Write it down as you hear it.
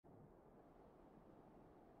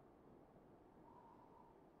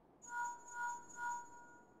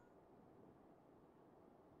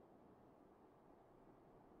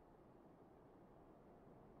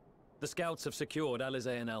The scouts have secured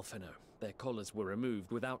Alizé and Alphino. Their collars were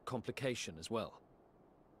removed without complication as well.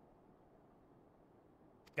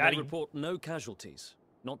 They report no casualties.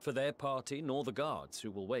 Not for their party, nor the guards, who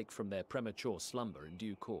will wake from their premature slumber in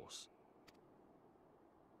due course.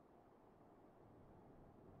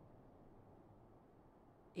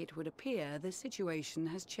 It would appear the situation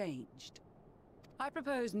has changed. I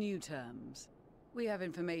propose new terms. We have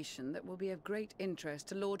information that will be of great interest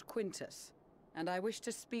to Lord Quintus, and I wish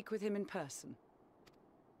to speak with him in person.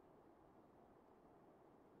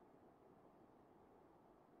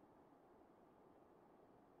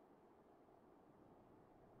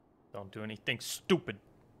 Don't do anything stupid.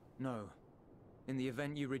 No. In the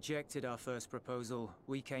event you rejected our first proposal,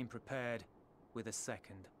 we came prepared with a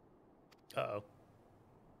second. Uh-oh.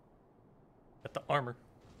 Got the armor.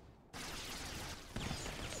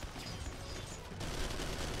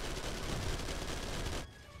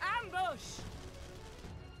 Ambush!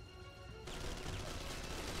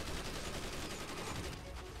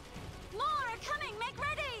 More are coming! Make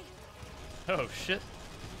ready! Oh, shit.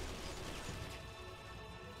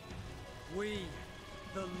 We,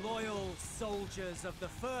 the loyal soldiers of the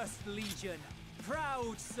First Legion,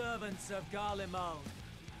 proud servants of Garlemald,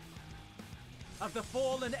 of the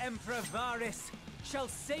fallen Emperor Varys, shall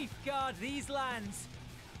safeguard these lands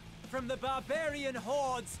from the barbarian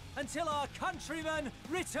hordes until our countrymen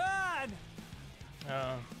return!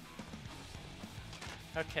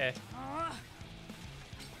 Okay.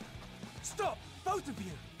 Stop, both of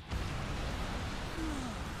you!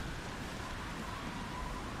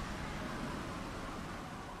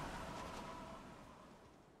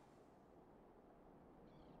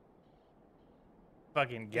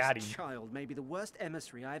 Fucking got him. This child may be the worst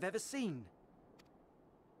emissary I have ever seen.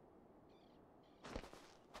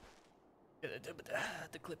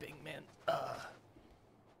 The clipping, man.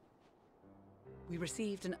 We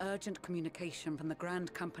received an urgent communication from the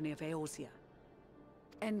Grand Company of Eorzea.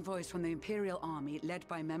 Envoys from the Imperial Army, led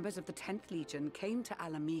by members of the 10th Legion, came to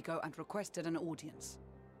Alamigo and requested an audience.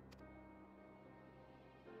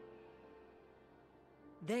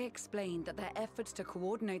 They explained that their efforts to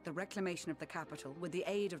coordinate the reclamation of the capital with the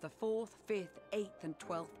aid of the 4th, 5th, 8th, and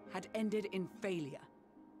 12th had ended in failure.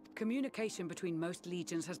 Communication between most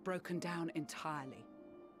legions has broken down entirely.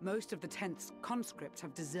 Most of the 10th's conscripts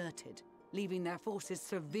have deserted, leaving their forces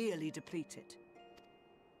severely depleted.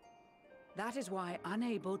 That is why,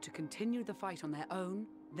 unable to continue the fight on their own,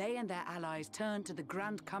 they and their allies turned to the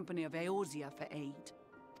Grand Company of Eorzea for aid.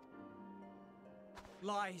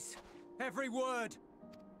 Lies! Every word!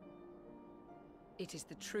 It is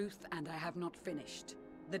the truth, and I have not finished.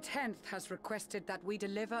 The 10th has requested that we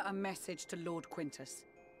deliver a message to Lord Quintus.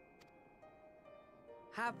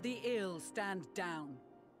 Have the ill stand down.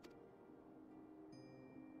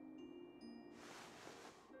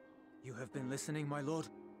 You have been listening, my lord?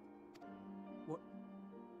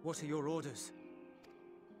 What are your orders?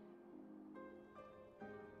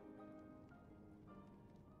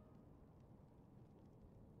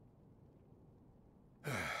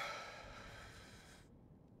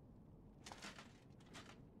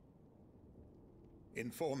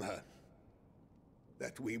 Inform her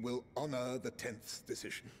that we will honor the 10th's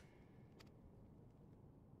decision.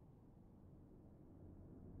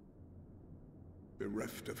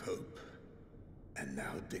 Bereft of hope, and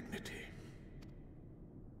now dignity.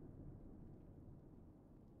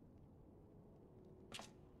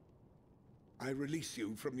 I release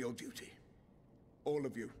you from your duty. All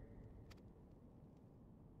of you.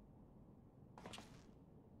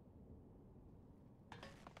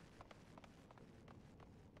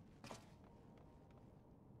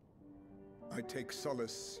 I take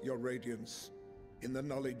solace, your radiance, in the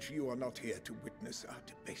knowledge you are not here to witness our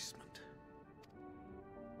debasement.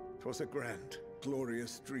 'Twas a grand,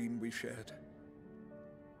 glorious dream we shared.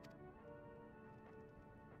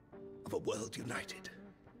 Of a world united,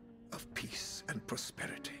 of peace and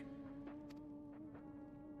prosperity.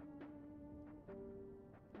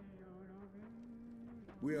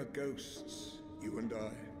 We are ghosts, you and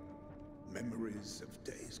I, memories of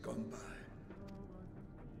days gone by.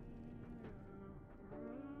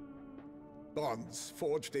 Bonds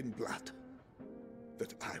forged in blood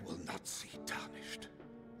that I will not see tarnished.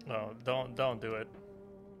 Oh, don't do it.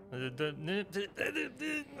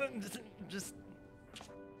 Just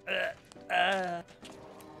I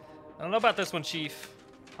don't know about this one, Chief.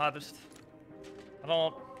 I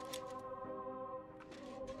don't.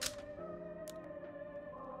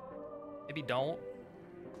 Maybe don't.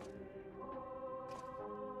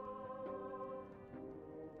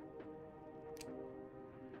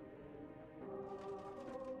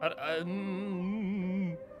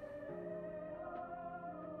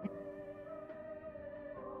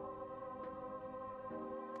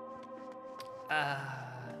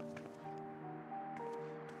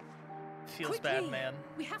 Feels bad, man.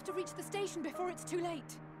 We have to reach the station before it's too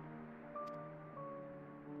late.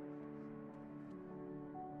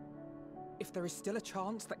 If there is still a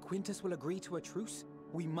chance that Quintus will agree to a truce,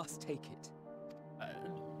 we must take it.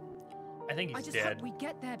 I think he's I just dead. hope we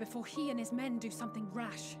get there before he and his men do something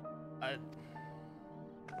rash.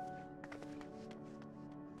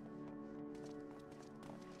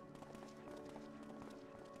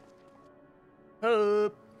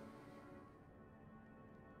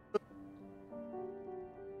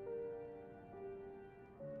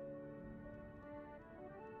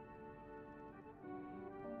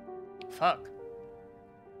 Fuck.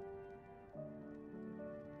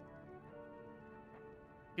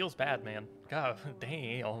 Feels bad, man. God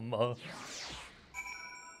damn.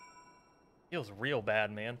 Feels real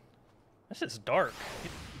bad, man. This is dark.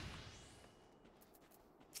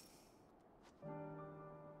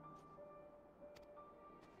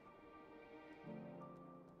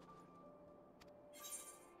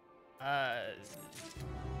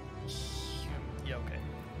 Yeah, okay.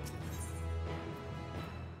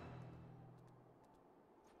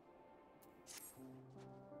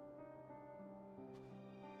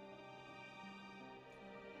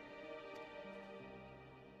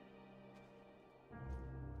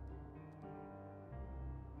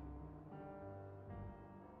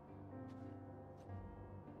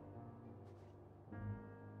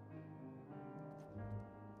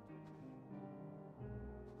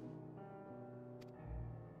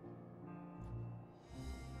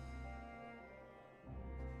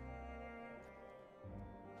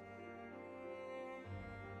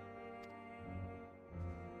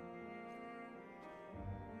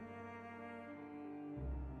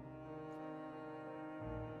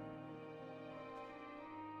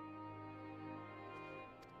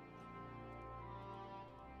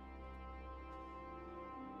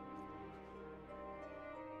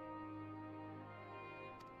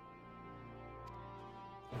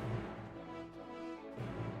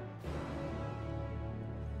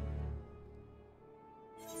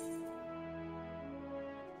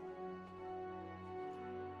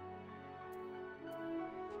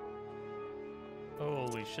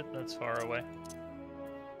 Holy shit, that's far away.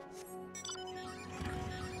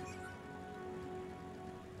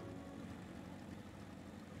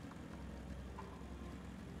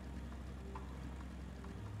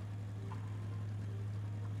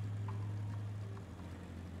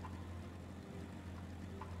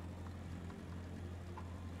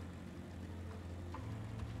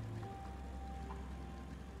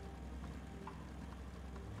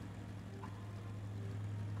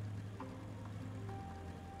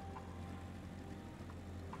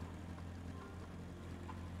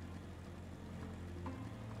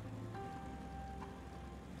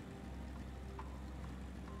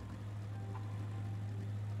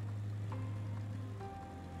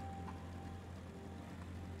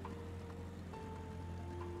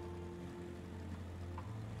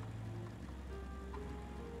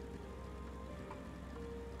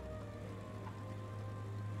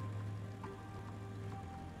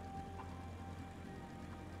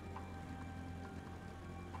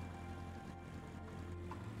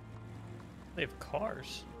 They have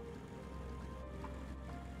cars.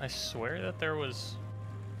 I swear that there was...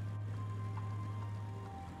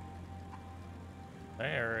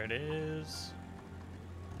 There it is.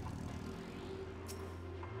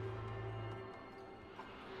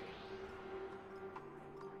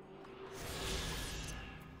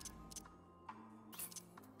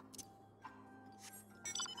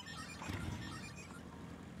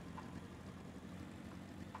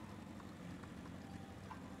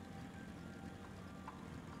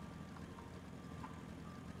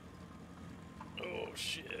 Oh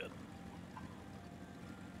shit.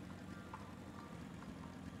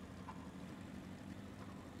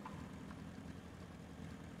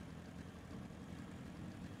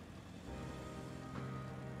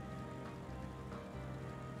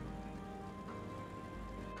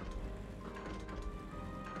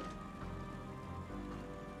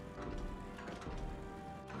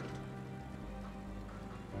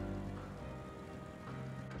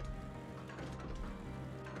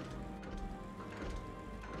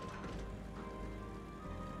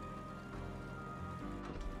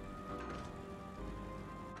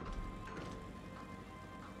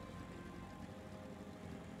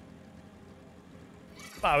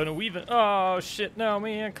 Bobbing and weaving. Oh shit, no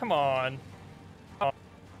man, come on. Oh.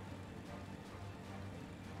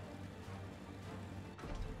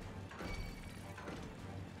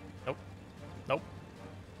 Nope. Nope.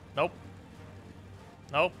 Nope.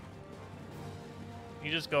 Nope.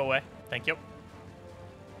 You just go away. Thank you.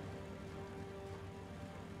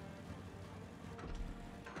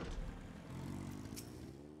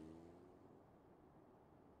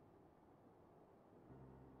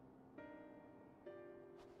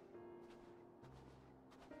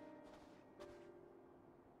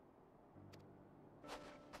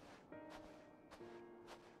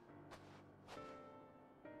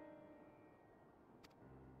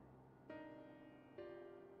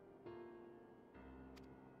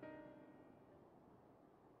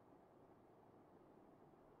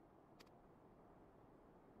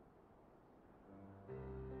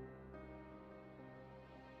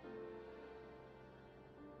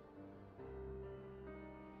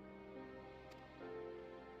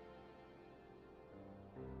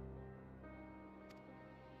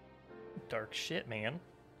 dark shit, man.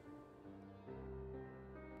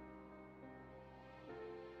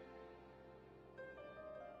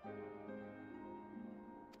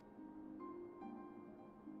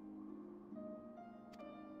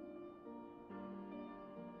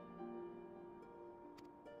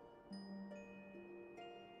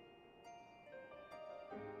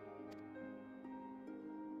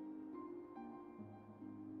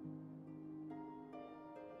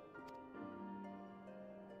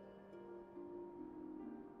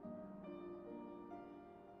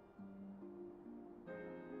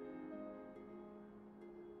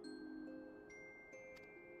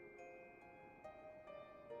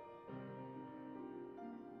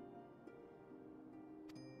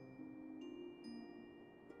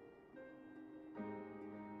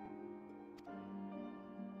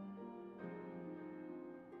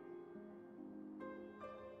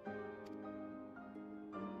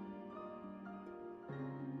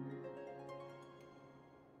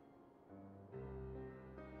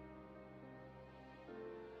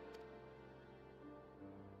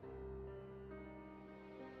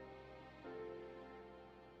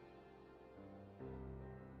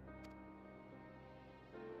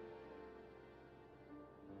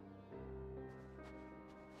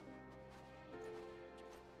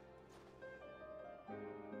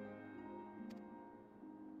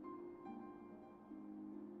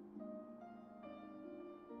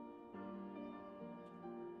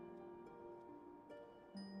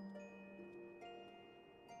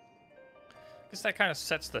 I guess that kind of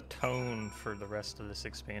sets the tone for the rest of this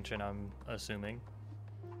expansion, I'm assuming.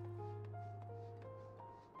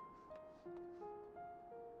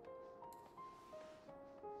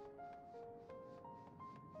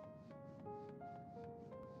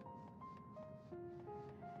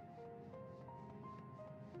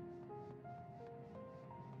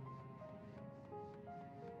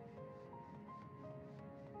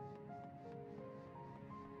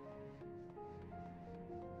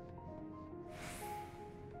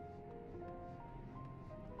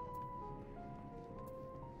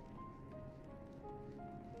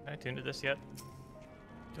 Can I tune to this yet?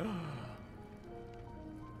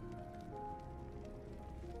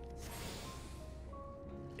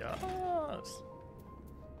 Yes.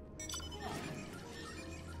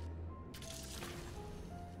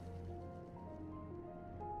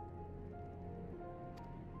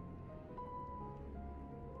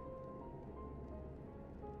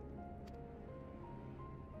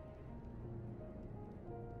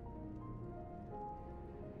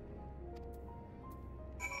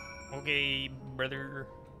 Okay, brother.